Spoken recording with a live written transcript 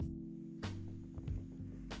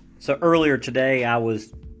So earlier today, I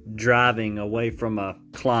was driving away from a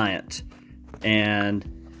client, and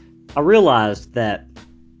I realized that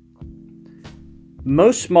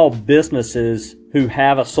most small businesses who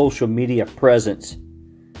have a social media presence,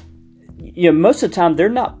 most of the time they're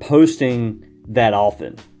not posting that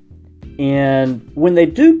often. And when they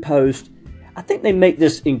do post, I think they make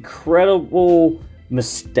this incredible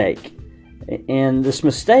mistake. And this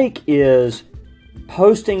mistake is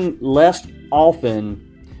posting less often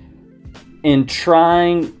and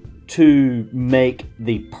trying to make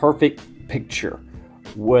the perfect picture,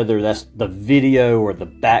 whether that's the video or the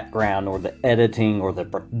background or the editing or the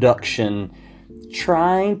production.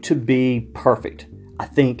 Trying to be perfect, I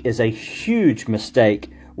think, is a huge mistake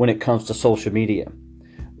when it comes to social media.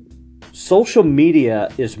 Social media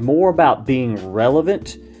is more about being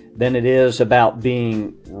relevant than it is about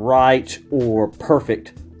being right or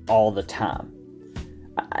perfect all the time.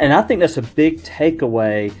 And I think that's a big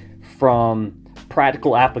takeaway from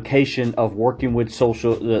practical application of working with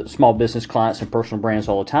small business clients and personal brands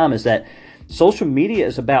all the time, is that social media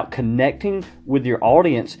is about connecting with your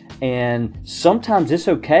audience, and sometimes it's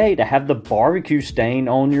okay to have the barbecue stain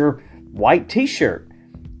on your white t-shirt.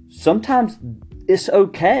 Sometimes it's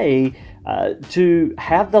okay to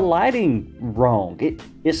have the lighting wrong.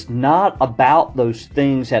 It's not about those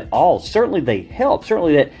things at all. Certainly they help.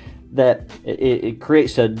 Certainly that it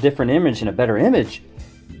creates a different image and a better image.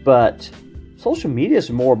 But social media is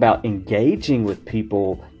more about engaging with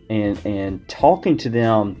people and talking to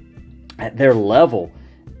them at their level,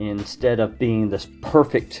 instead of being this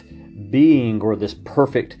perfect being or this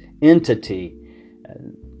perfect entity.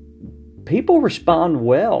 People respond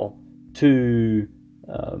well to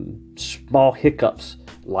small hiccups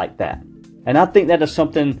like that. And I think that is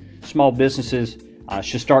something small businesses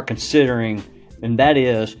should start considering, and that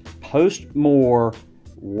is post more,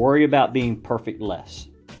 worry about being perfect less.